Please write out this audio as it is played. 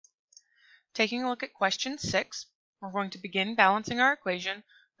Taking a look at question 6, we're going to begin balancing our equation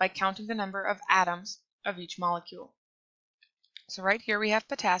by counting the number of atoms of each molecule. So right here we have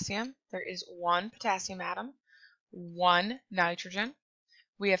potassium. There is 1 potassium atom, 1 nitrogen.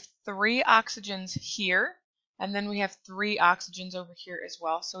 We have 3 oxygens here, and then we have 3 oxygens over here as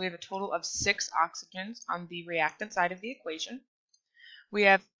well. So we have a total of 6 oxygens on the reactant side of the equation. We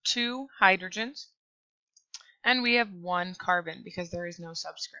have 2 hydrogens, and we have 1 carbon because there is no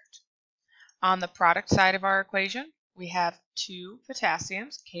subscript. On the product side of our equation, we have 2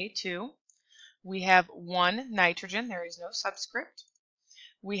 potassiums, K2. We have 1 nitrogen, there is no subscript.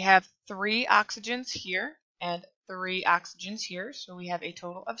 We have 3 oxygens here and 3 oxygens here, so we have a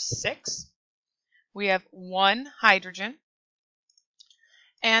total of 6. We have 1 hydrogen,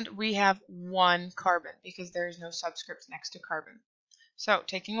 and we have 1 carbon because there is no subscript next to carbon. So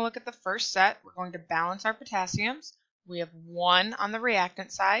taking a look at the first set, we're going to balance our potassiums. We have 1 on the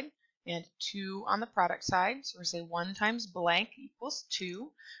reactant side and 2 on the product side. So we're going to say 1 times blank equals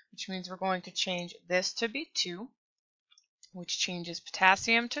 2, which means we're going to change this to be 2, which changes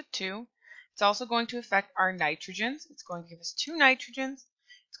potassium to 2. It's also going to affect our nitrogens. It's going to give us 2 nitrogens.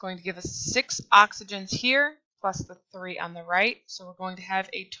 It's going to give us 6 oxygens here, plus the 3 on the right. So we're going to have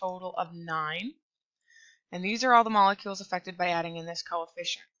a total of 9. And these are all the molecules affected by adding in this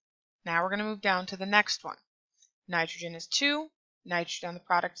coefficient. Now we're going to move down to the next one. Nitrogen is 2. Nitrogen on the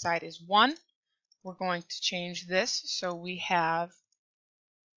product side is 1. We're going to change this so we have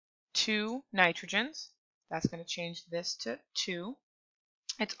 2 nitrogens. That's going to change this to 2.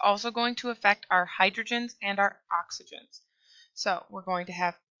 It's also going to affect our hydrogens and our oxygens. So we're going to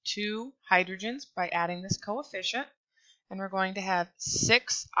have 2 hydrogens by adding this coefficient. And we're going to have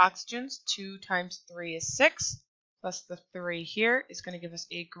 6 oxygens. 2 times 3 is 6, plus the 3 here is going to give us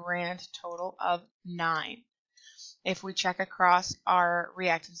a grand total of 9. If we check across our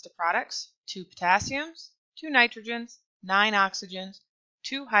reactants to products, 2 potassiums, 2 nitrogens, 9 oxygens,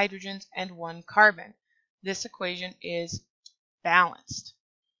 2 hydrogens, and 1 carbon. This equation is balanced.